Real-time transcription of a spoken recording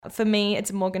For me,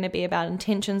 it's more going to be about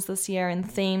intentions this year and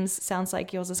themes. Sounds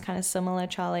like yours is kind of similar,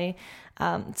 Charlie.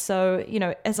 So,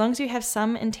 as long as you have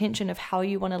some intention of how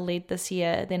you want to lead this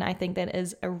year, then I think that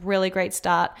is a really great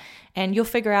start, and you'll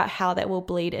figure out how that will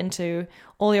bleed into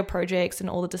all your projects and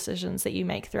all the decisions that you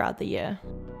make throughout the year.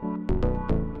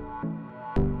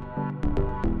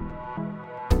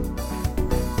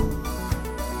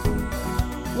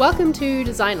 Welcome to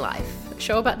Design Life, a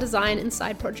show about design and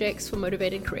side projects for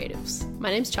motivated creatives. My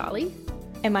name's Charlie.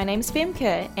 And my name's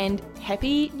Femke, and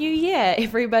Happy New Year,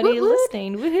 everybody Woo-hoo.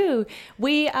 listening. Woohoo!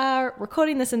 We are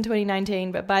recording this in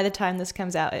 2019, but by the time this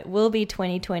comes out, it will be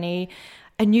 2020,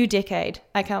 a new decade.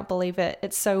 I can't believe it.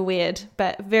 It's so weird,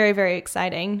 but very, very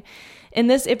exciting. In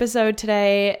this episode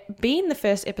today, being the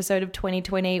first episode of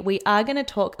 2020, we are going to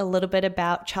talk a little bit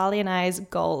about Charlie and I's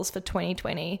goals for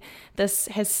 2020. This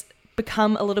has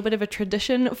become a little bit of a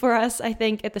tradition for us. I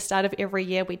think at the start of every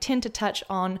year we tend to touch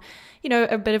on,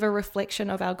 a bit of a reflection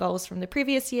of our goals from the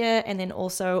previous year, and then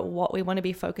also what we want to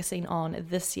be focusing on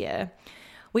this year.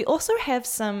 We also have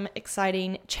some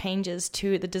exciting changes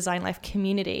to the Design Life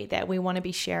community that we want to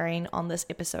be sharing on this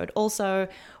episode. Also,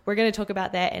 we're going to talk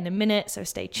about that in a minute, so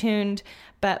stay tuned.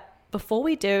 But before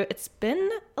we do, it's been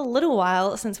a little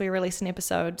while since we released an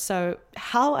episode. So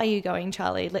how are you going,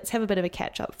 Charlie? Let's have a bit of a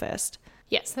catch up first.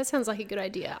 Yes, that sounds like a good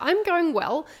idea. I'm going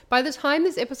well. By the time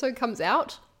this episode comes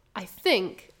out, I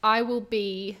think I will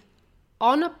be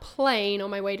on a plane on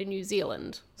my way to New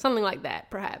Zealand. Something like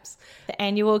that, perhaps. The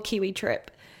annual Kiwi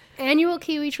trip. Annual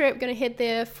Kiwi trip, going to head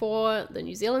there for the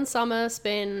New Zealand summer,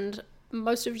 spend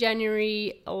most of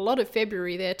January, a lot of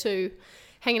February there too,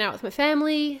 hanging out with my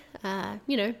family,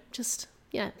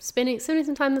 spending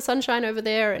some time in the sunshine over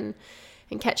there and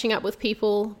catching up with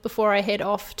people before I head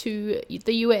off to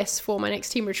the US for my next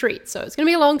team retreat. So it's going to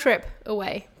be a long trip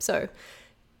away. So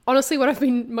honestly, what I've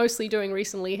been mostly doing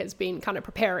recently has been kind of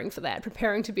preparing for that,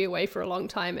 preparing to be away for a long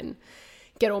time and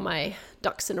get all my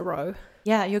ducks in a row.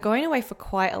 Yeah, you're going away for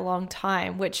quite a long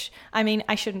time, which,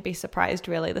 I shouldn't be surprised,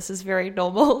 really. This is very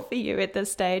normal for you at this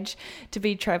stage to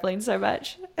be traveling so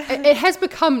much. It has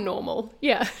become normal,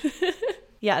 yeah.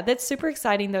 Yeah, that's super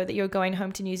exciting, though, that you're going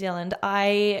home to New Zealand.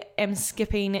 I am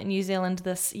skipping New Zealand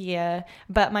this year,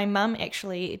 but my mum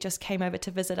actually just came over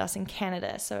to visit us in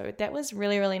Canada. So that was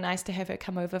really, really nice to have her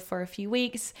come over for a few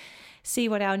weeks, see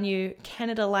what our new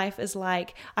Canada life is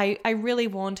like. I really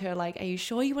warned her, are you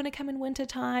sure you want to come in winter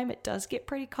time? It does get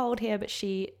pretty cold here, but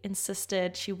she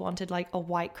insisted she wanted a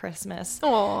white Christmas.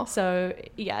 Aww. So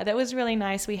yeah, that was really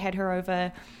nice. We had her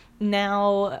over.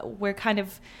 Now we're kind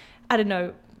of,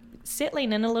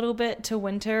 settling in a little bit to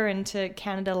winter and to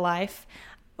Canada life.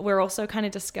 We're also kind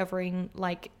of discovering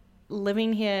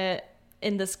living here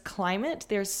in this climate,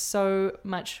 there's so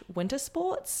much winter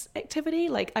sports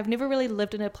activity. I've never really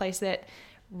lived in a place that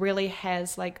really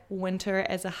has winter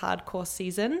as a hardcore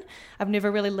season. I've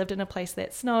never really lived in a place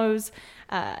that snows.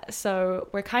 So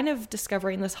we're kind of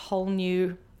discovering this whole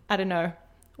new,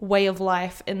 way of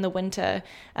life in the winter.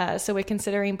 So we're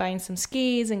considering buying some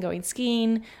skis and going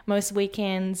skiing most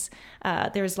weekends.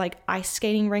 There's ice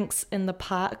skating rinks in the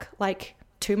park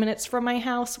 2 minutes from my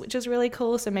house, which is really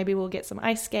cool. So maybe we'll get some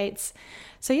ice skates.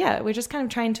 So yeah, we're just kind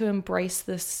of trying to embrace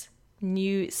this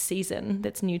new season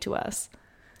that's new to us.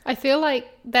 I feel like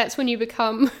that's when you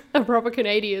become a proper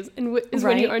Canadian, is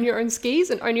when you own your own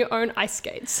skis and own your own ice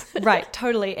skates. Right,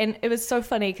 totally. And it was so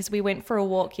funny because we went for a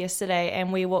walk yesterday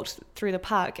and we walked through the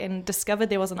park and discovered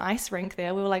there was an ice rink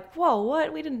there. We were like, whoa,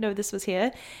 what? We didn't know this was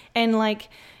here. And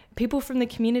people from the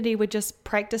community were just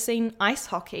practicing ice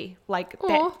hockey,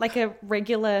 that, a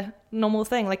regular normal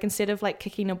thing. Instead of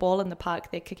kicking a ball in the park,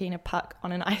 they're kicking a puck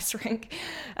on an ice rink.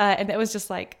 And that was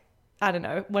just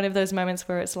one of those moments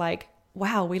where it's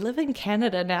wow, we live in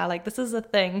Canada now. This is a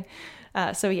thing.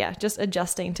 So yeah, just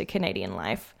adjusting to Canadian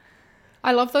life.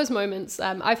 I love those moments.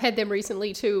 I've had them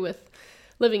recently too with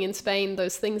living in Spain,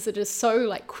 those things that are so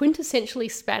quintessentially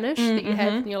Spanish that you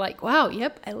have and you're like, wow,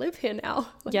 yep, I live here now.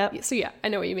 Yep. So yeah, I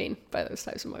know what you mean by those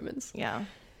types of moments. Yeah.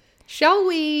 Shall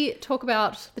we talk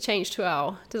about the change to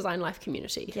our Design Life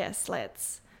community? Yes,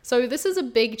 let's. So this is a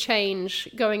big change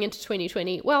going into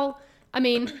 2020. Well,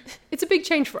 it's a big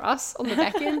change for us on the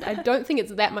back end. I don't think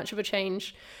it's that much of a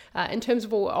change in terms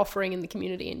of what we're offering in the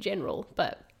community in general.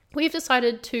 But we've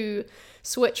decided to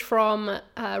switch from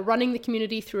running the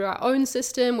community through our own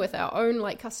system with our own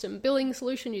like custom billing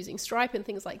solution using Stripe and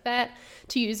things like that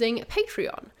to using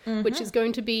Patreon, which is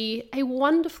going to be a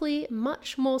wonderfully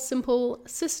much more simple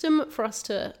system for us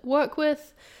to work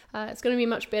with. It's going to be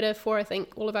much better for, I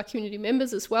think, all of our community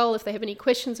members as well. If they have any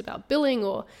questions about billing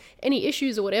or any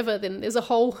issues or whatever, then there's a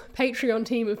whole Patreon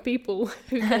team of people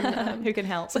who can who can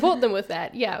help support them with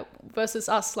that. Yeah, versus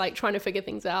us like trying to figure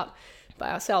things out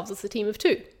by ourselves as the team of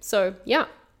two. So yeah,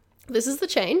 this is the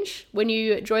change. When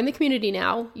you join the community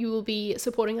now, you will be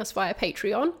supporting us via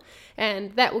Patreon,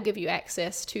 and that will give you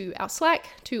access to our Slack,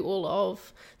 to all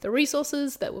of the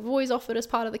resources that we've always offered as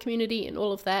part of the community and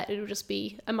all of that. It'll just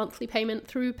be a monthly payment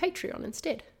through Patreon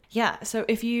instead. Yeah, so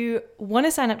if you want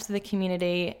to sign up to the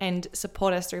community and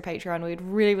support us through Patreon, we'd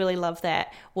really, really love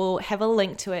that. We'll have a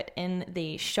link to it in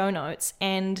the show notes.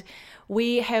 And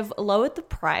we have lowered the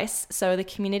price. So the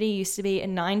community used to be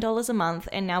 $9 a month,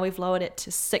 and now we've lowered it to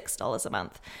 $6 a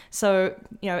month. So,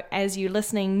 as you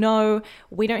listening know,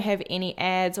 we don't have any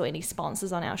ads or any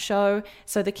sponsors on our show.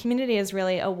 So the community is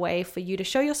really a way for you to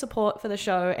show your support for the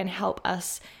show and help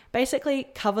us basically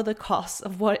cover the costs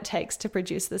of what it takes to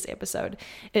produce this episode.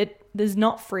 It is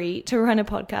not free to run a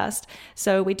podcast,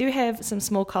 so we do have some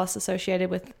small costs associated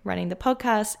with running the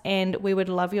podcast, and we would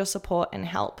love your support and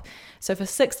help. So for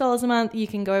 $6 a month, you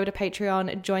can go over to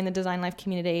Patreon, join the Design Life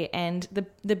community, and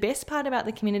the best part about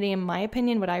the community, in my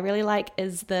opinion, what I really like,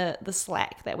 is the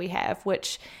Slack that we have,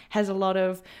 which has a lot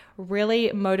of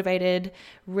really motivated,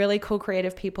 really cool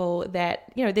creative people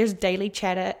that, there's daily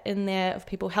chatter in there of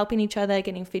people helping each other,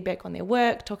 getting feedback on their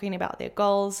work, talking about their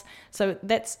goals. So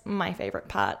that's my favorite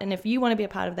part. And if you want to be a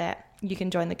part of that, you can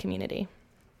join the community.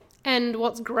 And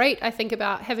what's great, I think,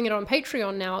 about having it on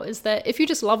Patreon now is that if you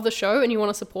just love the show and you want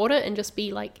to support it and just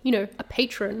be like, a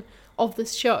patron of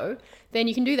this show, then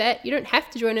you can do that. You don't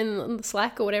have to join in the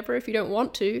Slack or whatever if you don't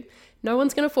want to. No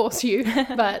one's going to force you.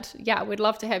 But yeah, we'd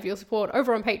love to have your support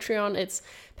over on Patreon. It's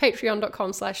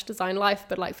patreon.com/designlife.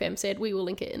 But like Fem said, we will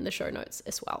link it in the show notes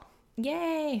as well.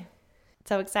 Yay.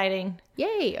 So exciting.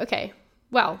 Yay. Okay.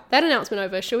 Well, that announcement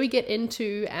over. Shall we get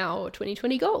into our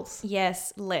 2020 goals?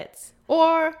 Yes, let's.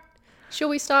 Or shall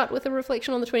we start with a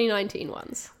reflection on the 2019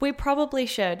 ones? We probably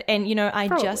should. And, I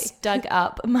just dug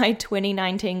up my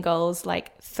 2019 goals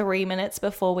like 3 minutes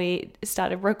before we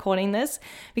started recording this,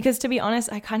 because to be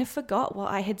honest, I kind of forgot what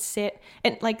I had set.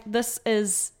 And this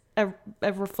is a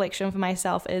reflection for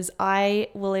myself, is I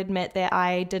will admit that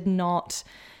I did not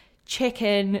check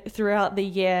in throughout the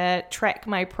year, track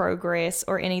my progress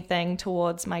or anything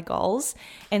towards my goals.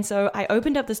 And so I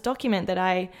opened up this document that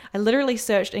I literally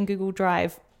searched in Google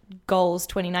Drive goals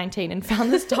 2019 and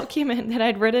found this document that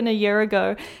I'd written a year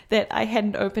ago that I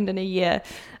hadn't opened in a year.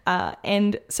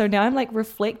 And so now I'm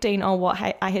reflecting on what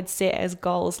I had set as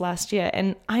goals last year.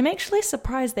 And I'm actually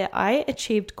surprised that I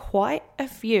achieved quite a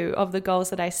few of the goals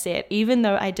that I set, even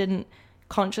though I didn't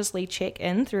consciously check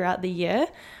in throughout the year.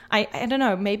 I don't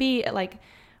know, maybe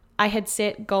I had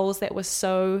set goals that were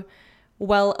so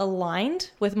well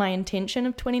aligned with my intention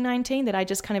of 2019 that I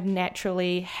just kind of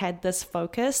naturally had this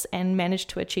focus and managed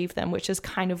to achieve them, which is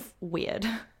kind of weird.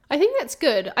 I think that's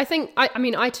good. I think,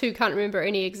 I too can't remember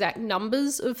any exact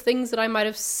numbers of things that I might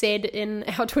have said in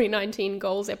our 2019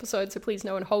 goals episode, so please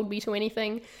no one hold me to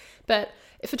anything. But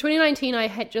for 2019, I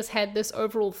had just had this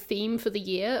overall theme for the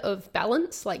year of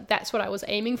balance. That's what I was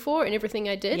aiming for in everything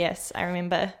I did. Yes, I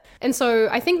remember. And so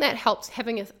I think that helps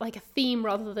having a theme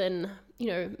rather than,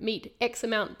 meet X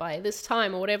amount by this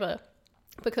time or whatever,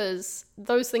 because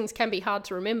those things can be hard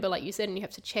to remember, like you said, and you have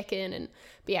to check in and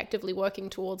be actively working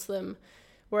towards them.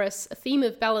 Whereas a theme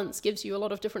of balance gives you a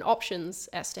lot of different options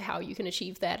as to how you can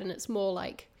achieve that. And it's more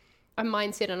like a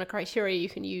mindset and a criteria you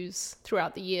can use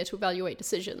throughout the year to evaluate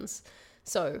decisions.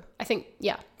 So I think,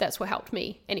 yeah, that's what helped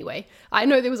me anyway. I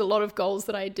know there was a lot of goals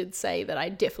that I did say that I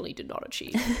definitely did not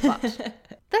achieve, but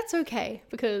that's okay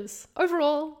because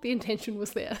overall the intention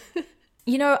was there.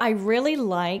 I really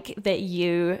like that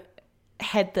you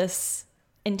had this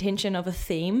intention of a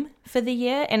theme for the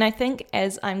year. And I think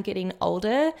as I'm getting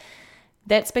older,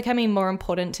 that's becoming more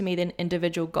important to me than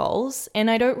individual goals. And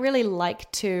I don't really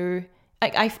like to,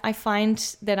 I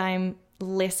find that I'm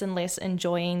less and less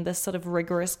enjoying this sort of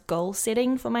rigorous goal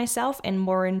setting for myself and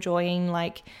more enjoying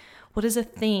what is a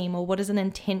theme or what is an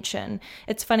intention.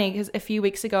 It's funny because a few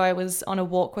weeks ago I was on a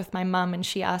walk with my mum and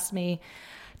she asked me,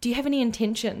 do you have any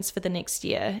intentions for the next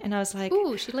year? And I was like,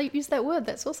 ooh, she used that word.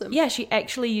 That's awesome. Yeah, she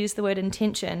actually used the word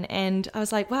intention. And I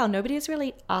was like, wow, nobody has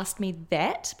really asked me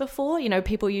that before.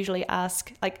 People usually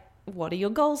ask, what are your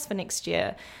goals for next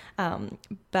year?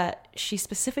 But she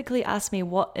specifically asked me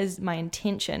what is my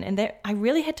intention, and that I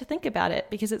really had to think about it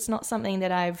because it's not something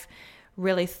that I've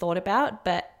really thought about.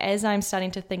 But as I'm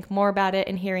starting to think more about it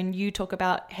and hearing you talk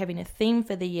about having a theme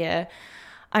for the year,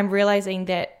 I'm realizing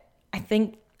that I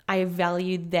think I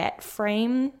value that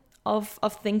frame of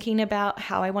thinking about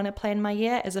how I want to plan my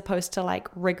year as opposed to like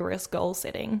rigorous goal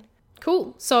setting.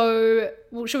 Cool. So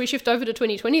should we shift over to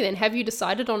 2020 then? Have you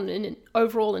decided on an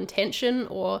overall intention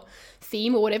or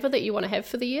theme or whatever that you want to have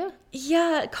for the year?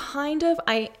 Yeah, kind of.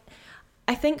 I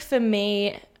think for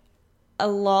me, a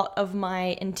lot of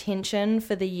my intention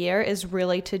for the year is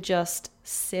really to just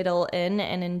settle in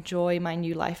and enjoy my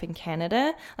new life in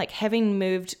Canada. Like having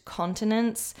moved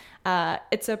continents,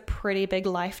 it's a pretty big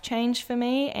life change for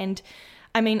me. And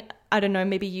I mean, I don't know,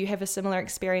 maybe you have a similar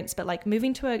experience, but like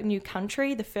moving to a new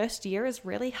country, the first year is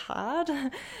really hard.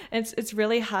 It's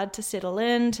really hard to settle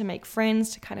in, to make friends,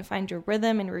 to kind of find your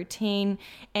rhythm and routine.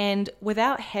 And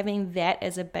without having that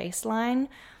as a baseline,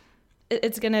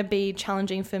 it's going to be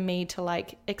challenging for me to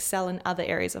like excel in other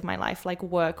areas of my life, like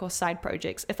work or side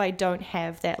projects, if I don't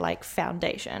have that like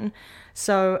foundation.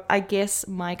 So I guess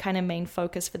my kind of main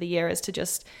focus for the year is to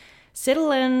just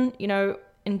settle in,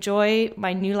 enjoy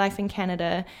my new life in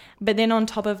Canada. But then on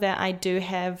top of that, I do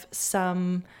have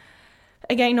some,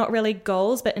 again, not really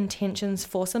goals, but intentions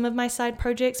for some of my side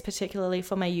projects, particularly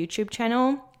for my YouTube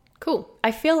channel. Cool.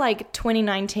 I feel like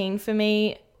 2019 for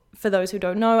me, for those who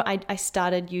don't know, I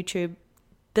started YouTube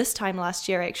this time last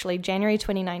year, actually, January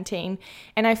 2019.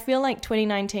 And I feel like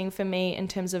 2019 for me in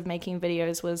terms of making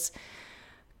videos was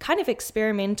kind of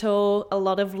experimental, a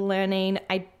lot of learning.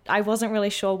 I wasn't really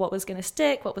sure what was going to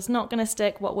stick, what was not going to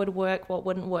stick, what would work, what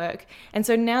wouldn't work. And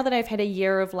so now that I've had a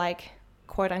year of like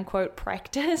quote unquote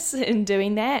practice in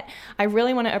doing that, I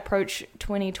really want to approach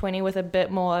 2020 with a bit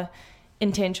more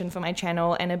intention for my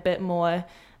channel and a bit more,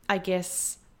 I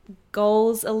guess,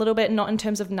 goals a little bit, not in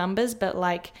terms of numbers, but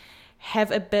like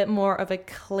have a bit more of a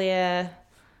clear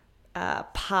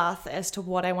path as to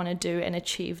what I want to do and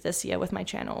achieve this year with my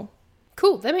channel.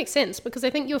 Cool, that makes sense, because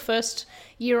I think your first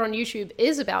year on YouTube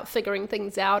is about figuring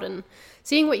things out and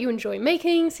seeing what you enjoy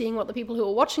making, seeing what the people who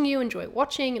are watching you enjoy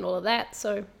watching and all of that.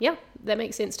 So yeah, that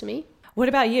makes sense to me. What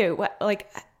about you?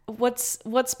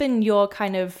 What's been your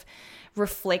kind of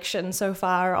reflection so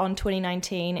far on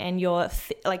 2019 and your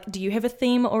do you have a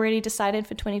theme already decided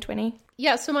for 2020?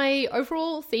 Yeah, so my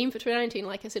overall theme for 2019,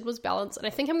 like I said, was balance, and I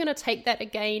think I'm going to take that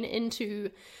again into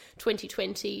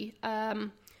 2020.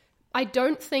 I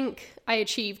don't think I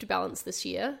achieved balance this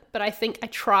year, but I think I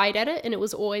tried at it, and it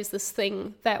was always this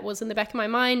thing that was in the back of my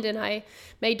mind, and I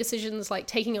made decisions like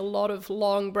taking a lot of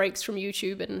long breaks from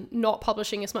YouTube and not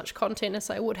publishing as much content as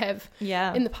I would have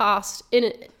in the past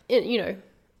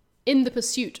in the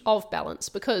pursuit of balance,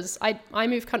 because I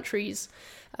moved countries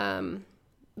in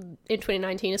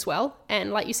 2019 as well.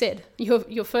 And like you said,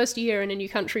 your first year in a new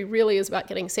country really is about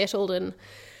getting settled, and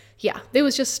yeah, there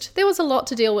was a lot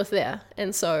to deal with there.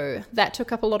 And so that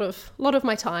took up a lot of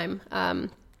my time.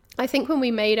 I think when we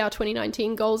made our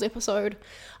 2019 goals episode,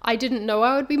 I didn't know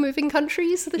I would be moving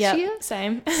countries this year.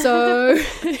 Same. So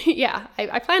yeah,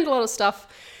 I planned a lot of stuff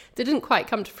that didn't quite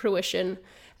come to fruition.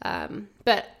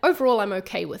 But overall, I'm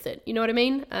okay with it. You know what I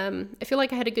mean? I feel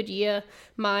like I had a good year.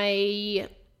 My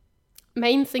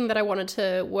main thing that I wanted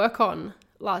to work on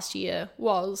last year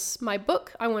was my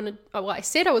book. I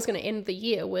said I was going to end the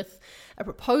year with a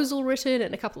proposal written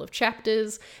and a couple of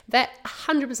chapters. That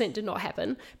 100% did not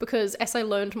happen, because as I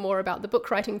learned more about the book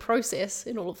writing process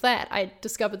and all of that, I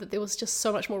discovered that there was just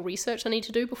so much more research I need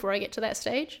to do before I get to that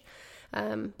stage.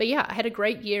 But yeah, I had a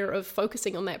great year of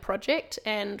focusing on that project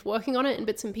and working on it in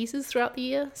bits and pieces throughout the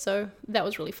year. So that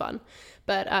was really fun.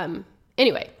 But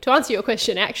anyway, to answer your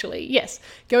question, actually, yes,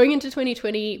 going into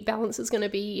 2020, balance is going to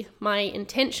be my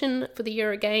intention for the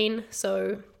year again.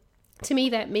 So to me,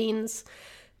 that means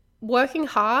working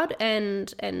hard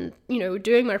and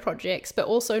doing my projects, but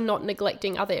also not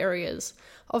neglecting other areas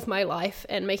of my life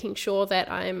and making sure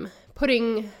that I'm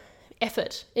putting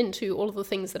effort into all of the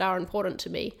things that are important to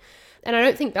me. And I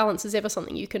don't think balance is ever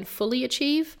something you can fully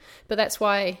achieve, but that's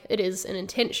why it is an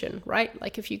intention, right?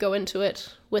 Like if you go into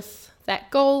it with that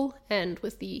goal and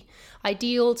with the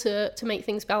ideal to make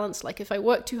things balanced, like if I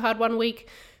work too hard one week,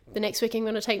 the next week I'm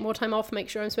going to take more time off, make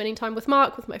sure I'm spending time with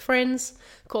Mark, with my friends,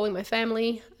 calling my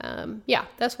family.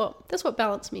 That's what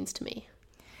balance means to me.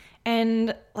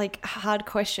 And like, hard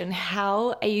question,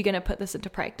 how are you going to put this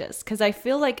into practice? Because I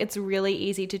feel like it's really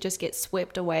easy to just get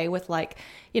swept away with like,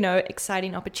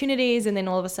 exciting opportunities, and then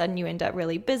all of a sudden you end up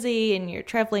really busy and you're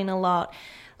traveling a lot.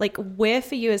 Like, where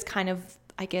for you is kind of,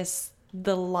 I guess,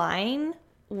 the line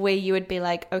where you would be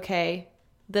like, okay,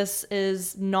 this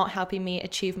is not helping me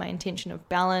achieve my intention of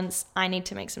balance. I need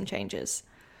to make some changes.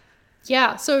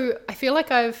 Yeah, so I feel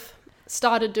like I've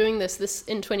started doing this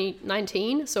in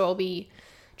 2019, so I'll be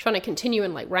trying to continue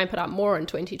and like ramp it up more in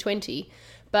 2020.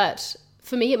 But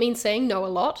for me, it means saying no a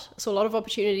lot. So a lot of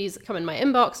opportunities that come in my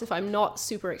inbox, if I'm not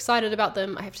super excited about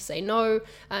them, I have to say no.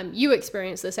 You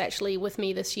experienced this actually with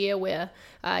me this year, where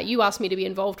you asked me to be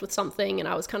involved with something and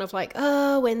I was kind of like,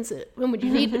 oh, when would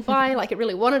you need it by? Like, I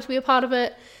really wanted to be a part of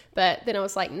it. But then I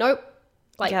was like, nope,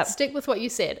 like stick with what you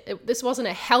said. This wasn't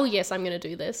a hell yes, I'm going to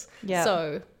do this. Yep.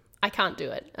 So I can't do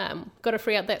it. Got to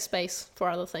free up that space for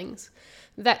other things.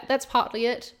 That's partly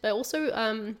it. But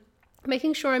also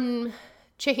making sure I'm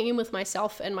checking in with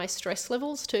myself and my stress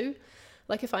levels too.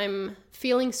 Like if I'm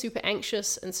feeling super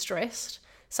anxious and stressed,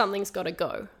 something's got to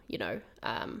go, you know.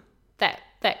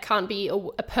 That can't be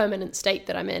a permanent state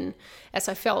that I'm in, as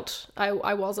I felt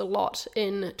I was a lot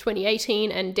in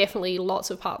 2018, and definitely lots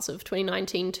of parts of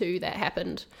 2019 too that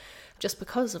happened just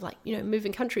because of, like, you know,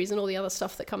 moving countries and all the other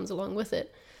stuff that comes along with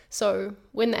it. So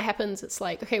when that happens, it's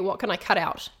like, okay, what can I cut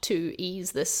out to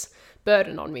ease this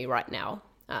burden on me right now?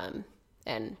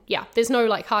 And yeah, there's no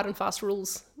like hard and fast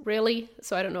rules really,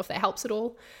 so I don't know if that helps at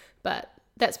all, but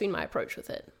that's been my approach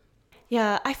with it.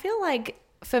 Yeah, I feel like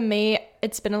for me,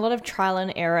 it's been a lot of trial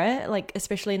and error, like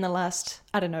especially in the last,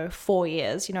 4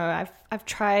 years. You know, I've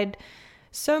tried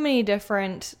so many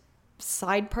different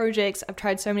side projects. I've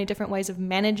tried so many different ways of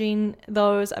managing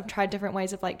those. I've tried different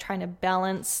ways of like trying to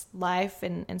balance life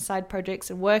and side projects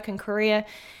and work and career.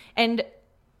 And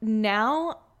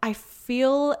now I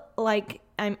feel like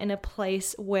I'm in a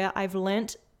place where I've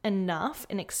learnt enough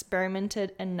and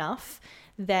experimented enough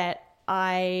that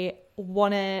I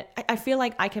feel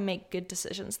like I can make good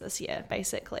decisions this year,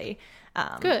 basically.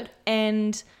 Good.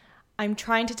 And I'm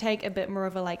trying to take a bit more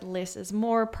of a like less is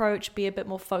more approach, be a bit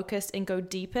more focused and go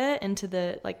deeper into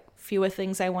the like fewer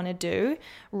things I want to do,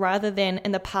 rather than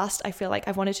in the past. I feel like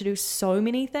I've wanted to do so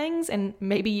many things, and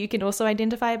maybe you can also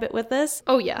identify a bit with this.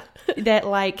 Oh yeah. That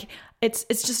like it's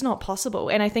just not possible.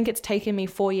 And I think it's taken me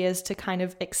 4 years to kind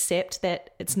of accept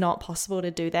that it's not possible to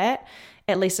do that,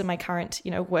 at least in my current,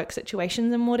 work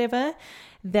situations and whatever,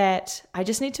 that I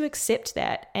just need to accept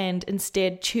that and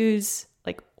instead choose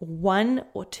like 1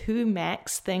 or 2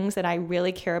 max things that I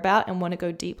really care about and want to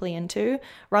go deeply into,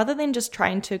 rather than just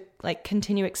trying to like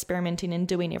continue experimenting and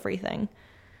doing everything.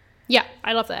 Yeah,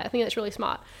 I love that. I think that's really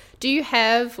smart. Do you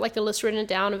have like a list written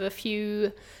down of a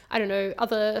few,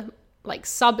 other like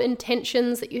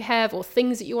sub-intentions that you have or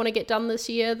things that you want to get done this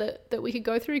year that we could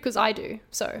go through? Because I do.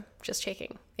 So just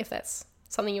checking if that's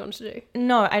something you want to do.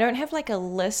 No, I don't have like a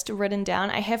list written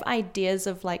down. I have ideas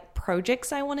of like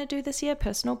projects I want to do this year,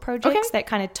 personal projects that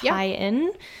kind of tie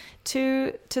in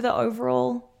to the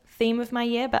overall theme of my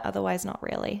year, but otherwise not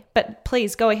really. But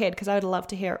please go ahead, because I would love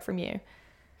to hear it from you.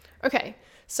 Okay,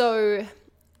 so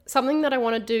something that I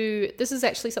want to do, this is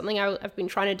actually something I've been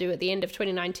trying to do at the end of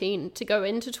 2019 to go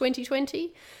into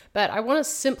 2020, but I want to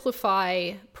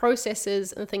simplify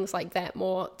processes and things like that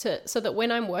more so that when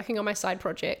I'm working on my side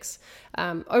projects,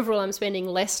 overall I'm spending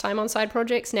less time on side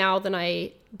projects now than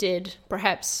I did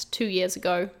perhaps 2 years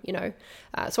ago, so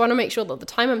I want to make sure that the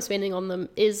time I'm spending on them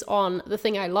is on the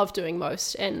thing I love doing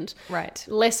most, and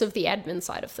less of the admin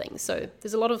side of things. So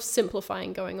there's a lot of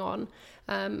simplifying going on.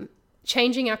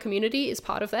 Changing our community is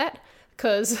part of that,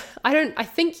 because I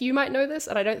think you might know this,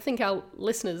 and I don't think our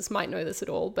listeners might know this at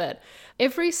all, but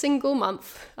every single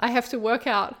month I have to work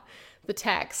out the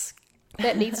tax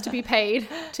that needs to be paid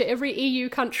to every EU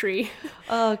country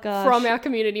from our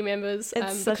community members,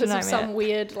 because of some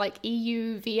weird like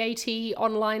EU VAT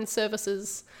online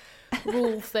services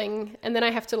rule thing. And then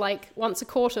I have to like once a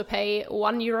quarter pay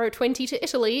 €1.20 to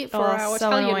Italy for our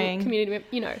Italian community,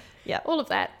 all of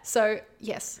that. So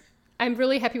yes, I'm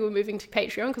really happy we're moving to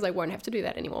Patreon, because I won't have to do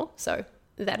that anymore. So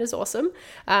that is awesome.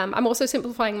 I'm also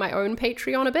simplifying my own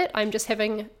Patreon a bit. I'm just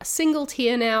having a single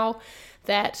tier now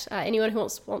that anyone who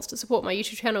wants to support my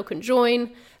YouTube channel can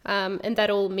join. And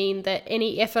that'll mean that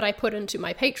any effort I put into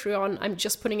my Patreon, I'm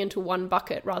just putting into one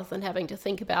bucket, rather than having to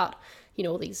think about,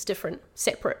 all these different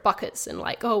separate buckets and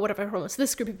like, what have I promised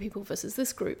this group of people versus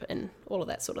this group, and all of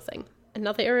that sort of thing.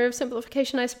 Another area of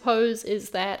simplification, I suppose, is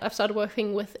that I've started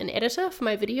working with an editor for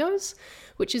my videos,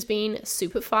 which has been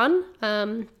super fun.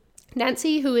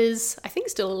 Nancy, who is, I think,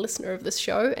 still a listener of this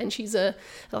show, and she's a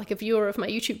viewer of my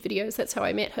YouTube videos. That's how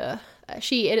I met her.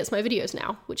 She edits my videos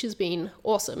now, which has been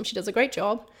awesome. She does a great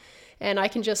job, and I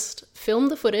can just film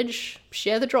the footage,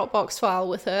 share the Dropbox file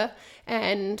with her,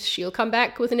 and she'll come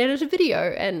back with an edited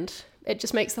video, and it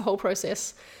just makes the whole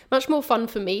process much more fun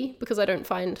for me, because I don't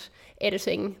find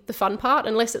editing the fun part,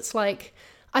 unless it's like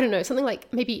I don't know, something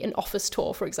like maybe an office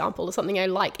tour, for example, or something I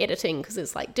like editing because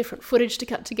there's like different footage to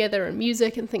cut together and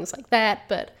music and things like that.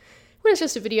 But when it's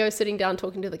just a video sitting down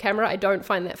talking to the camera, I don't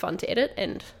find that fun to edit,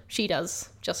 and she does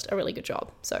just a really good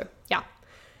job. So yeah,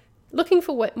 looking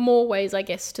for more ways, I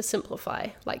guess, to simplify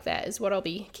like that is what I'll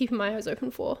be keeping my eyes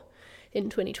open for in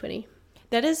 2020.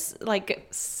 That is like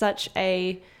such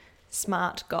a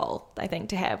smart goal, I think,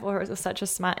 to have, or such a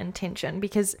smart intention,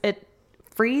 because it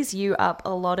frees you up a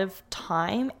lot of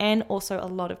time and also a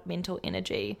lot of mental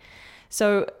energy.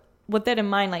 So with that in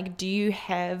mind, like, do you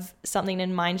have something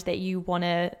in mind that you want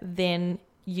to then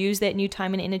use that new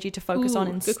time and energy to focus on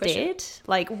instead?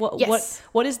 Like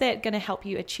what is that going to help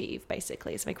you achieve,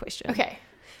 basically, is my question. Okay.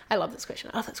 I love this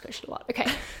question. I love this question a lot. Okay.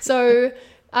 So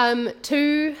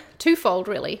twofold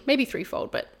really, maybe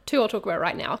threefold, but two I'll talk about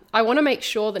right now. I want to make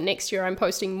sure that next year I'm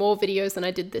posting more videos than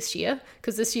I did this year,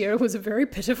 because this year was a very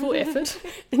pitiful effort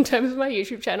in terms of my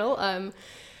YouTube channel.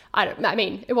 I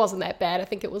mean, it wasn't that bad. I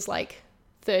think it was like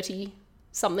 30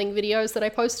 something videos that I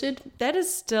posted. That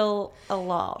is still a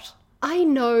lot. I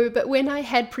know, but when I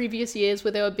had previous years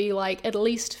where there would be like at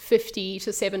least 50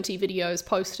 to 70 videos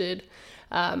posted,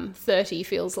 30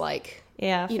 feels like,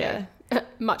 you know,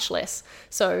 much less.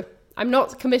 So I'm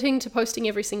not committing to posting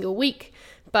every single week,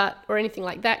 or anything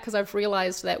like that, because I've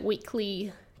realized that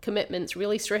weekly commitments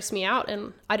really stress me out,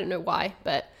 and I don't know why,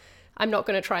 but I'm not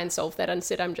going to try and solve that.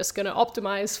 Instead, I'm just going to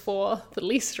optimize for the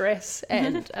least stress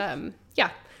and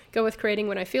go with creating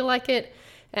when I feel like it.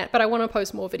 But I want to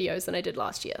post more videos than I did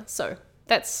last year. So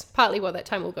that's partly what that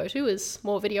time will go to, is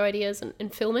more video ideas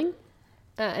and filming.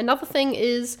 Another thing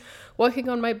is working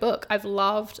on my book. I've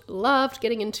loved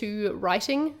getting into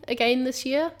writing again this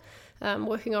year.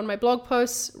 Working on my blog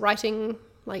posts, writing,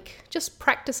 like just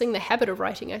practicing the habit of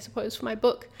writing, I suppose, for my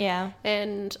book. Yeah.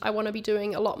 And I want to be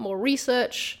doing a lot more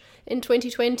research in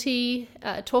 2020,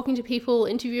 talking to people,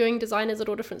 interviewing designers at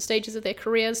all different stages of their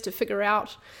careers to figure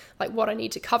out like what I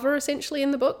need to cover essentially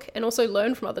in the book, and also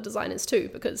learn from other designers too,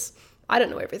 because I don't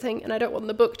know everything, and I don't want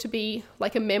the book to be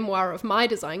like a memoir of my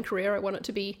design career. I want it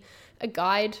to be a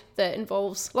guide that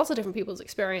involves lots of different people's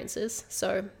experiences.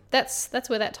 So that's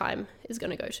where that time is going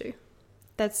to go to.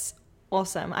 That's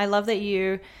awesome. I love that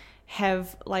you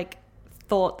have like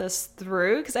thought this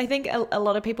through, because I think a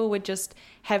lot of people would just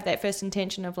have that first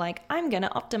intention of like, I'm going to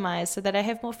optimize so that I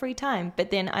have more free time.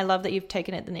 But then I love that you've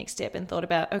taken it the next step and thought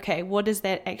about, okay, what does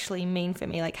that actually mean for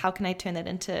me? Like, how can I turn that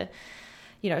into,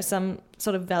 you know, some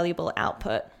sort of valuable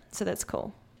output? So that's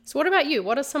cool. So what about you?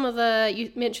 What are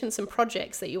you mentioned some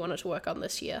projects that you wanted to work on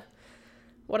this year.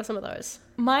 What are some of those?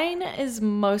 Mine is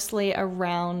mostly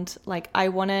around like, I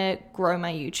want to grow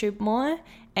my YouTube more.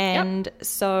 And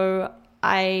so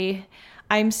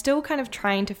I'm still kind of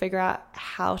trying to figure out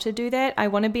how to do that. I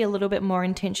want to be a little bit more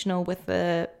intentional with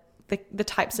the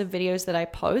types of videos that I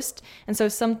post. And so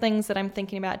some things that I'm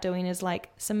thinking about doing is like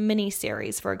some mini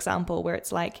series, for example, where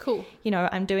it's like, cool, you know,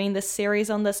 I'm doing this series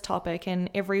on this topic, and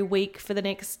every week for the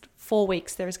next 4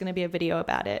 weeks, there's going to be a video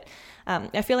about it.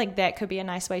 I feel like that could be a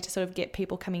nice way to sort of get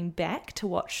people coming back to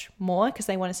watch more because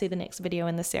they want to see the next video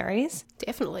in the series.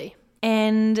 Definitely.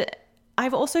 And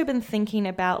I've also been thinking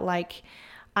about like,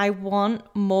 I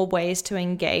want more ways to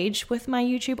engage with my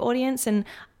YouTube audience. And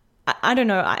I don't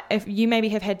know if you maybe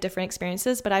have had different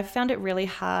experiences, but I've found it really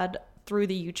hard through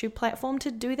the YouTube platform to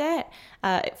do that.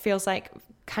 It feels like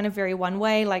kind of very one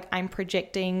way, like I'm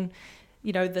projecting,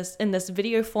 you know, this in this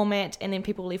video format, and then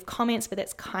people leave comments, but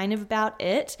that's kind of about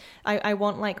it. I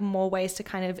want like more ways to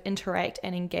kind of interact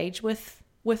and engage with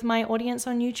my audience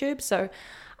on YouTube. So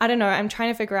I don't know, I'm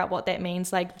trying to figure out what that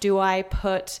means. Like, do I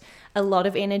put a lot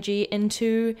of energy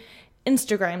into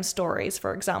Instagram stories,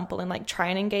 for example, and like try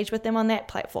and engage with them on that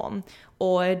platform?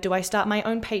 Or do I start my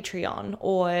own Patreon?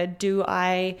 Or do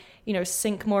I, you know,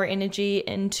 sink more energy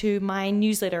into my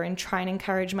newsletter and try and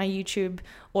encourage my YouTube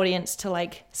audience to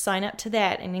like sign up to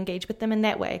that and engage with them in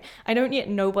that way? I don't yet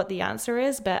know what the answer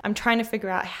is, but I'm trying to figure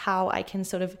out how I can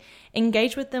sort of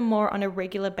engage with them more on a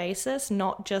regular basis,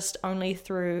 not just only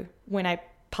through when I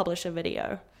publish a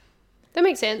video. That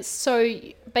makes sense. So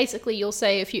basically you'll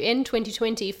say if you end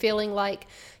 2020 feeling like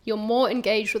you're more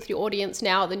engaged with your audience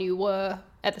now than you were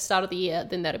at the start of the year,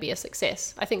 then that'll be a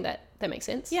success. I think that makes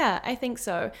sense. Yeah, I think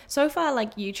so. So far,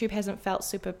 like, YouTube hasn't felt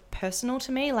super personal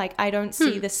to me. Like, I don't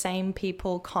see the same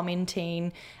people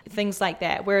commenting, things like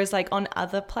that. Whereas like on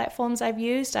other platforms I've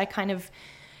used, I kind of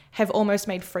have almost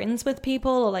made friends with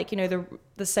people, or like, you know,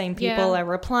 the same people are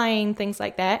replying, things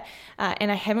like that.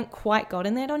 And I haven't quite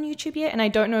gotten that on YouTube yet. And I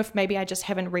don't know if maybe I just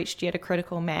haven't reached yet a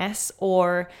critical mass,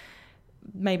 or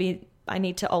maybe I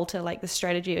need to alter like the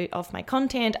strategy of my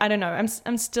content. I don't know.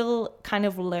 I'm still kind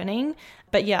of learning,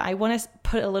 but yeah, I want to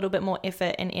put a little bit more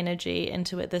effort and energy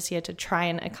into it this year to try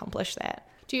and accomplish that.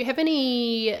 Do you have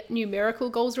any numerical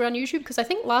goals around YouTube? Because I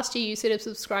think last year you set a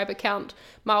subscriber count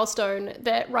milestone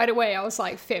that right away I was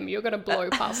like, Fem, you're going to blow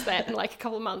past that in like a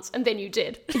couple of months. And then you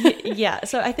did. Yeah.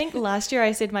 So I think last year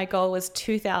I said my goal was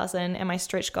 2,000 and my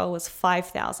stretch goal was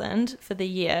 5,000 for the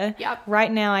year. Yep.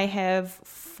 Right now I have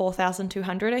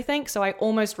 4,200, I think. So I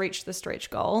almost reached the stretch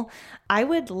goal. I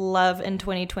would love in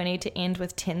 2020 to end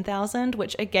with 10,000,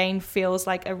 which again feels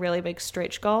like a really big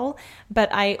stretch goal. But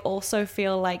I also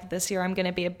feel like this year I'm going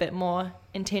to be a bit more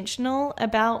intentional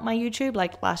about my YouTube.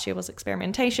 Like last year was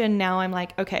experimentation. Now I'm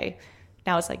like, okay,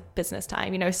 now it's like business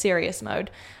time, serious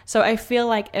mode. So I feel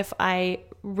like if I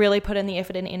really put in the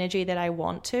effort and energy that I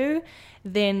want to,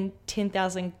 then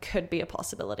 10,000 could be a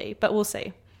possibility, but we'll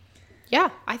see. Yeah,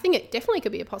 I think it definitely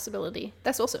could be a possibility.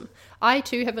 That's awesome. I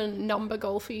too have a number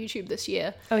goal for YouTube this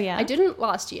year. Oh yeah? I didn't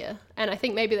last year, and I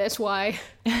think maybe that's why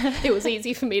it was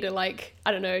easy for me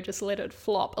to just let it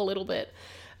flop a little bit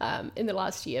in the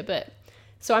last year. But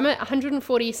so I'm at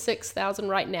 146,000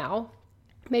 right now.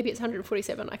 Maybe it's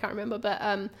 147, I can't remember.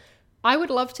 But I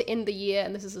would love to end the year,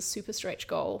 and this is a super stretch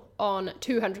goal, on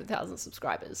 200,000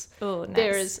 subscribers. Oh, nice.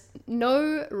 There is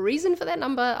no reason for that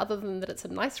number other than that it's a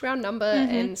nice round number,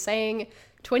 and saying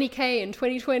 20K in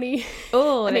 2020.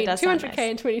 Oh, I mean, does 200K nice.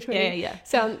 in 2020. Yeah.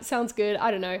 Sounds good. I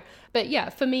don't know. But yeah,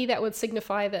 for me, that would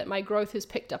signify that my growth has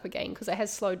picked up again because it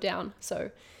has slowed down.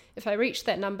 So if I reached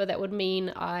that number, that would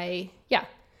mean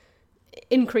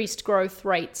increased growth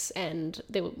rates and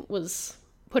there was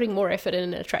putting more effort in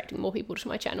and attracting more people to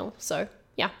my channel. So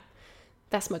yeah,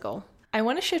 that's my goal. I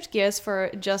want to shift gears for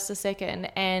just a second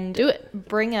and Do it.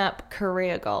 Bring up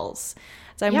career goals.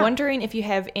 So I'm wondering if you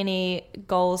have any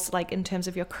goals like in terms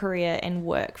of your career and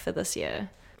work for this year.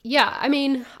 Yeah, I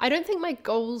mean, I don't think my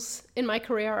goals in my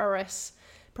career are as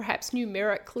perhaps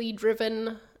numerically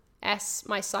driven as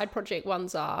my side project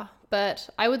ones are, but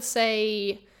I would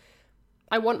say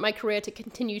I want my career to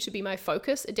continue to be my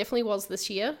focus. It definitely was this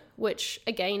year, which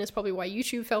again is probably why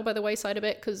YouTube fell by the wayside a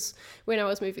bit, because when I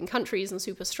was moving countries and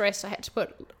super stressed, I had to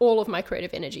put all of my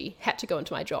creative energy, had to go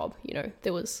into my job.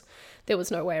 There was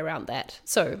no way around that.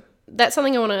 So that's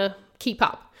something I want to keep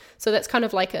up. So that's kind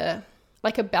of like a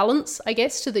balance, I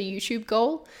guess, to the YouTube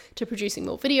goal, to producing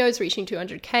more videos, reaching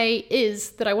 200K,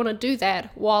 is that I want to do that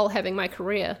while having my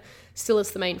career still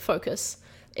as the main focus.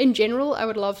 In general, I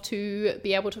would love to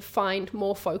be able to find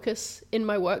more focus in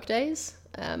my work days.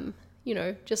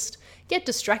 Just get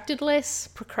distracted less,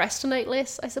 procrastinate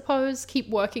less, I suppose. Keep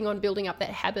working on building up that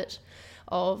habit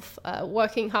of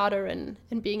working harder and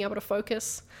being able to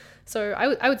focus. So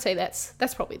I would say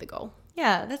that's probably the goal.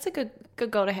 Yeah, that's a good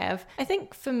goal to have. I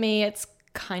think for me, it's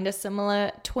kind of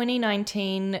similar.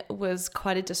 2019 was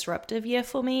quite a disruptive year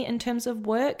for me in terms of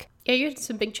work. Yeah, you had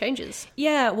some big changes.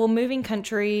 Yeah, well, moving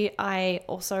country, I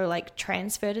also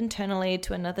transferred internally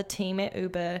to another team at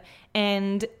Uber,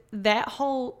 and that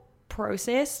whole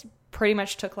process pretty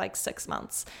much took 6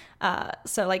 months.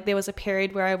 So there was a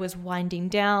period where I was winding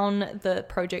down the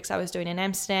projects I was doing in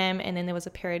Amsterdam, and then there was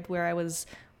a period where I was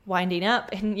winding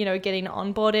up and getting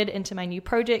onboarded into my new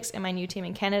projects and my new team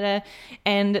in Canada.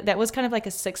 And that was kind of a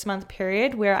 6-month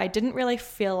period where I didn't really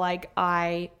feel like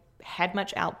I had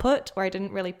much output, or I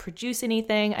didn't really produce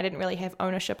anything. I didn't really have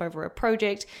ownership over a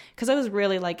project because I was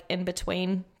really in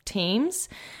between teams.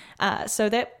 So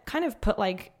that kind of put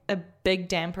a big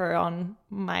damper on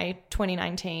my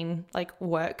 2019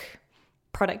 work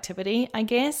productivity, I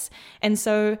guess. And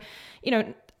so,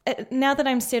 now that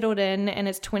I'm settled in and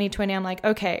it's 2020, I'm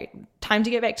okay, time to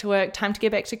get back to work, time to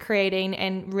get back to creating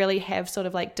and really have sort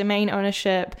of domain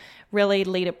ownership, really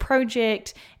lead a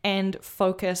project and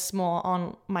focus more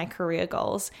on my career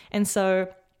goals. And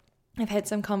so I've had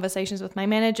some conversations with my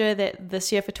manager that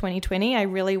this year for 2020, I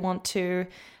really want to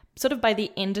sort of by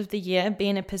the end of the year be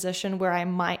in a position where I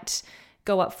might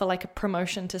go up for a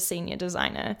promotion to senior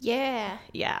designer.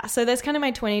 Yeah. So that's kind of my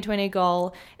 2020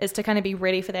 goal, is to kind of be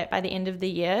ready for that by the end of the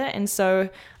year. And so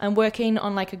I'm working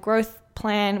on a growth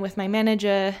plan with my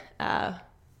manager,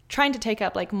 trying to take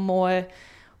up more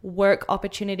work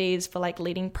opportunities for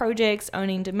leading projects,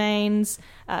 owning domains.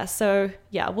 So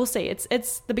yeah, we'll see.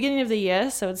 It's the beginning of the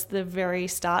year, so it's the very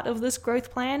start of this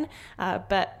growth plan.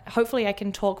 But hopefully I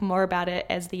can talk more about it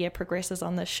as the year progresses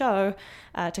on the show,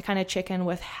 to kind of check in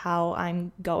with how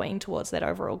I'm going towards that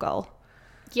overall goal.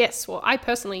 Yes, well, I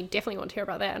personally definitely want to hear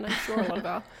about that, and I'm sure a lot of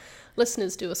our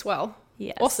listeners do as well.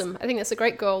 Yes. Awesome. I think that's a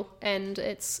great goal, and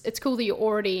it's cool that you're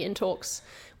already in talks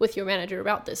with your manager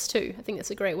about this too. I think that's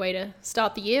a great way to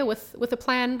start the year with a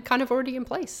plan kind of already in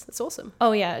place. That's awesome.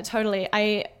 Oh yeah, totally.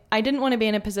 I didn't want to be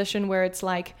in a position where it's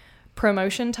like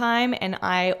promotion time and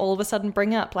I all of a sudden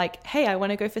bring up like, hey, I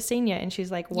want to go for senior, and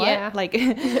she's like, what? Yeah. Like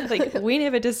we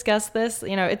never discussed this.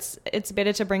 You know, it's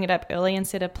better to bring it up early and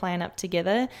set a plan up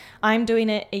together. I'm doing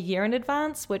it a year in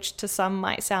advance, which to some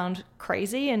might sound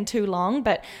crazy and too long,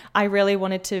 but I really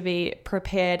wanted to be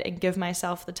prepared and give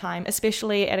myself the time,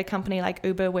 especially at a company like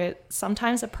Uber where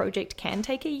sometimes a project can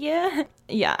take a year.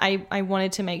 Yeah, I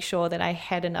wanted to make sure that I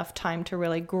had enough time to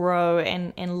really grow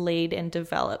and lead and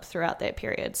develop throughout that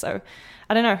period. So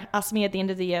I don't know, ask me at the end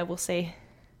of the year, we'll see.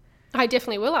 I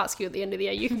definitely will ask you at the end of the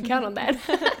year. You can count on that.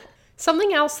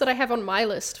 Something else that I have on my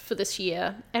list for this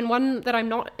year, and one that I'm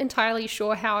not entirely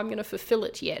sure how I'm going to fulfill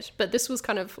it yet, but this was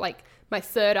kind of like my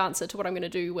third answer to what I'm going to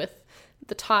do with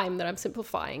the time that I'm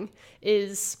simplifying,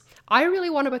 is I really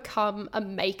want to become a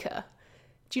maker.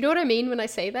 Do you know what I mean when I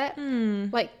say that?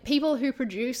 Like people who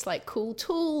produce like cool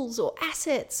tools or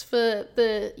assets for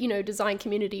the, design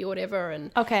community or whatever.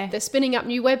 And Okay. they're spinning up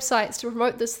new websites to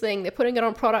promote this thing. They're putting it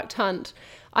on Product Hunt.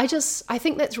 I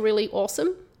think that's really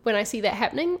awesome when I see that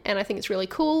happening. And I think it's really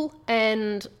cool.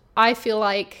 And I feel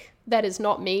like that is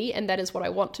not me. And that is what I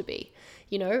want to be.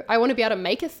 I want to be able to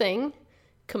make a thing,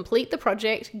 complete the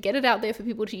project, get it out there for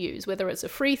people to use, whether it's a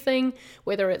free thing,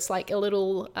 whether it's like a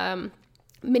little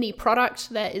mini product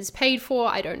that is paid for,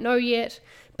 I don't know yet,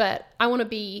 but I want to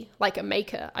be like a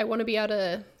maker. I want to be able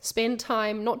to spend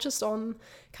time not just on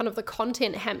kind of the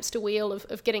content hamster wheel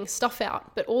of getting stuff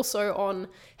out, but also on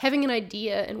having an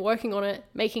idea and working on it,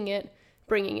 making it,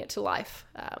 bringing it to life.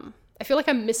 I feel like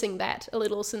I'm missing that a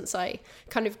little since I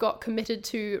kind of got committed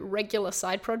to regular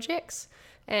side projects.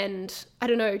 And I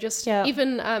don't know, just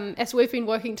even as we've been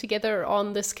working together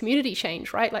on this community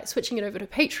change, right? Like switching it over to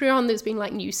Patreon, there's been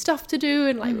like new stuff to do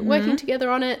and like we're working together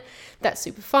on it. That's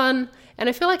super fun. And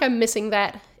I feel like I'm missing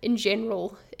that in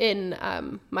general in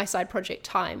my side project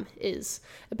time, is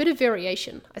a bit of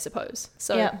variation, I suppose.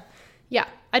 So yeah,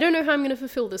 I don't know how I'm going to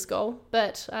fulfill this goal,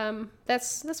 but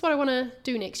that's what I want to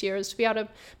do next year, is to be able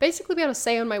to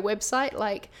say on my website,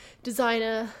 like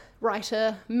designer,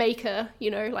 writer, maker,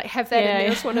 like have that in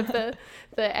there as one of the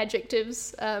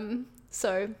adjectives.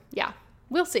 So yeah,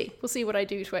 we'll see what I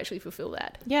do to actually fulfill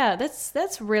that. Yeah,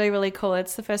 that's really, really cool.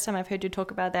 It's the first time I've heard you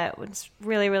talk about that. It's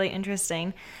really, really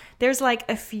interesting. There's like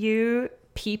a few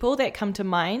people that come to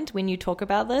mind when you talk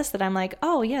about this that I'm like,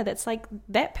 oh yeah, that's like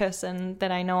that person that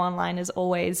I know online is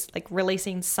always like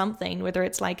releasing something, whether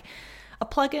it's like a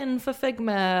plugin for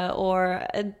Figma or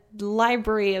a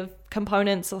library of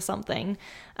components or something.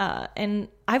 And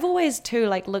I've always too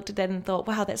like looked at that and thought,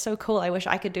 wow, that's so cool. I wish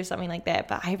I could do something like that,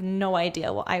 but I have no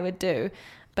idea what I would do.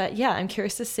 But yeah, I'm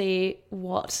curious to see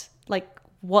what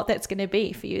that's going to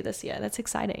be for you this year. That's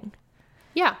exciting.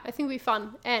 Yeah, I think it'll be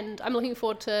fun. And I'm looking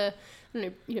forward to,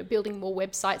 building more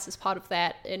websites as part of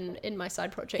that in my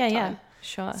side project time. Yeah,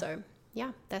 sure. So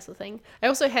yeah, that's the thing. I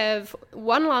also have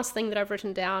one last thing that I've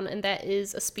written down, and that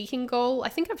is a speaking goal. I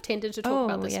think I've tended to talk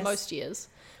about this most years,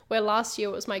 where last year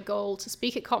it was my goal to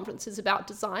speak at conferences about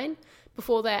design.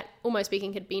 Before that, all my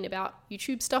speaking had been about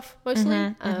YouTube stuff mostly.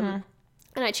 And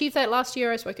I achieved that last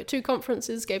year. I spoke at 2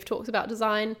 conferences, gave talks about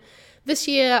design. This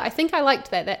year, I think I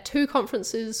liked that 2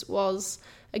 conferences was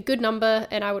a good number,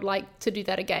 and I would like to do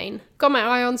that again. Got my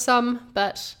eye on some,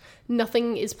 but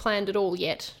nothing is planned at all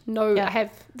yet. I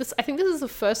have this. I think this is the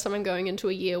first time I'm going into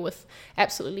a year with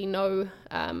absolutely no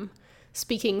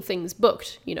speaking things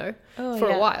booked, for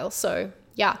a while. So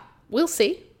yeah, we'll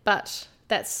see. But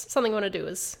that's something I want to do,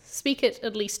 is speak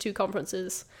at least 2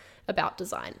 conferences about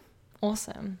design.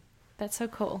 Awesome. That's so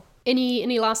cool.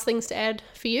 Any last things to add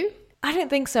for you? I don't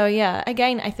think so. Yeah.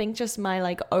 Again, I think just my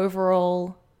like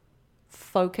overall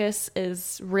focus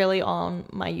is really on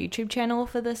my YouTube channel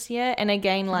for this year. And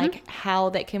again, like how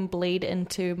that can bleed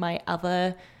into my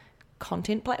other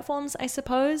content platforms, I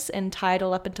suppose, and tie it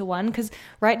all up into one. Because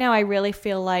right now I really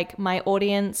feel like my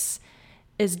audience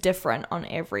is different on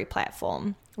every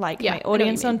platform. Like my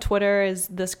audience on Twitter is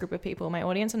this group of people. My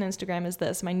audience on Instagram is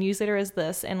this. My newsletter is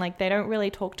this. And like they don't really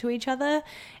talk to each other.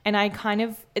 And I kind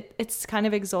of, it's kind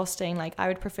of exhausting. Like I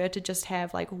would prefer to just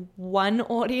have like one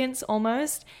audience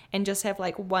almost and just have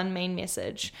like one main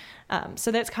message.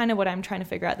 So that's kind of what I'm trying to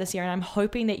figure out this year. And I'm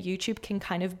hoping that YouTube can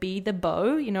kind of be the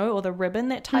bow, or the ribbon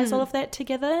that ties all of that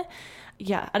together.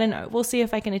 Yeah, I don't know. We'll see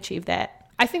if I can achieve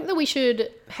that. I think that we should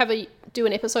do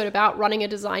an episode about running a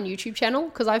design YouTube channel,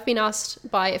 because I've been asked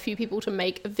by a few people to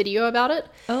make a video about it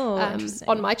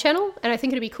on my channel, and I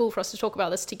think it'd be cool for us to talk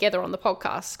about this together on the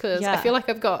podcast, because I feel like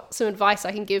I've got some advice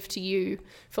I can give to you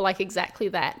for like exactly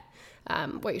that,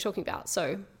 what you're talking about.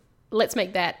 So let's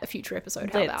make that a future episode.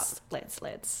 How about?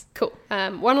 Let's. Cool.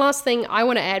 One last thing I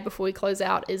want to add before we close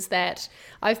out is that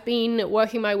I've been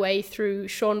working my way through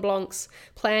Sean Blanc's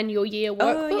Plan Your Year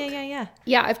workbook. Oh, yeah.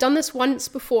 Yeah, I've done this once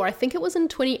before. I think it was in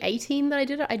 2018 that I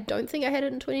did it. I don't think I had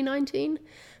it in 2019,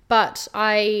 but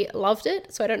I loved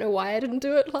it. So I don't know why I didn't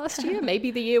do it last year.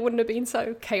 Maybe the year wouldn't have been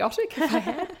so chaotic if I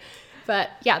had.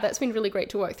 But yeah, that's been really great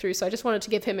to work through. So I just wanted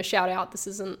to give him a shout out. This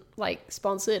isn't like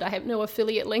sponsored. I have no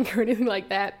affiliate link or anything like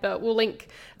that, but we'll link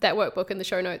that workbook in the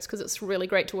show notes because it's really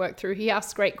great to work through. He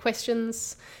asks great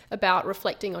questions about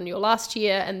reflecting on your last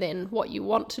year and then what you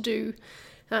want to do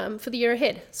for the year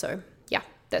ahead. So yeah,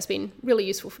 that's been really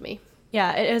useful for me.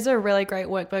 Yeah, it is a really great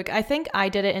workbook. I think I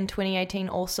did it in 2018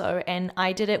 also, and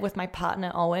I did it with my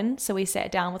partner, Owen. So we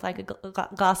sat down with like a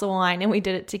glass of wine and we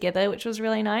did it together, which was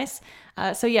really nice.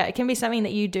 So yeah, it can be something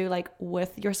that you do like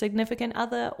with your significant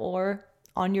other or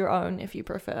on your own if you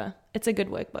prefer. It's a good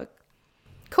workbook.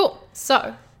 Cool.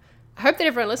 So I hope that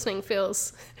everyone listening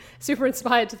feels super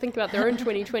inspired to think about their own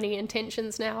 2020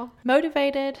 intentions now.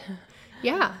 Motivated.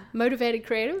 Yeah, motivated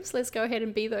creatives. Let's go ahead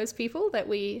and be those people that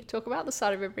we talk about at the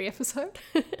start of every episode.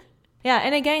 Yeah,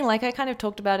 and again, like I kind of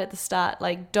talked about at the start,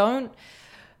 like don't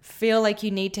feel like you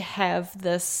need to have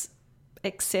this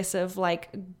excessive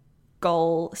like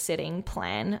goal setting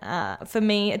plan. For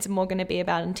me, it's more going to be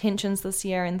about intentions this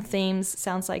year and themes.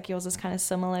 Sounds like yours is kind of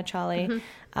similar, Charlie.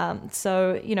 Mm-hmm.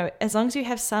 So, you know, as long as you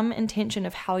have some intention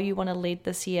of how you want to lead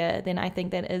this year, then I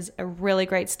think that is a really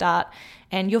great start,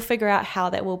 and you'll figure out how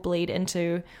that will bleed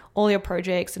into all your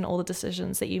projects and all the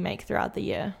decisions that you make throughout the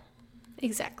year.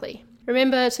 Exactly.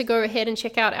 Remember to go ahead and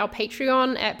check out our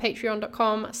Patreon at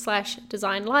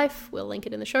patreon.com/designlife. We'll link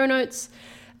it in the show notes.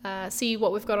 See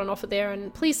what we've got on offer there,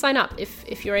 and please sign up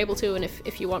if you're able to and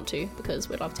if you want to, because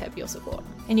we'd love to have your support.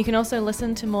 And you can also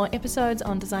listen to more episodes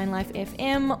on Design Life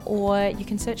FM, or you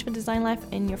can search for Design Life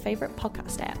in your favorite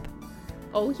podcast app.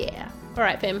 Oh yeah. All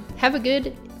right, Pam. Have a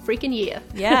good freaking year.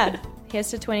 Yeah.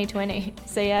 Here's to 2020.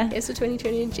 See ya. Here's to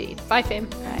 2020 indeed. Bye, Pam.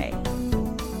 Bye.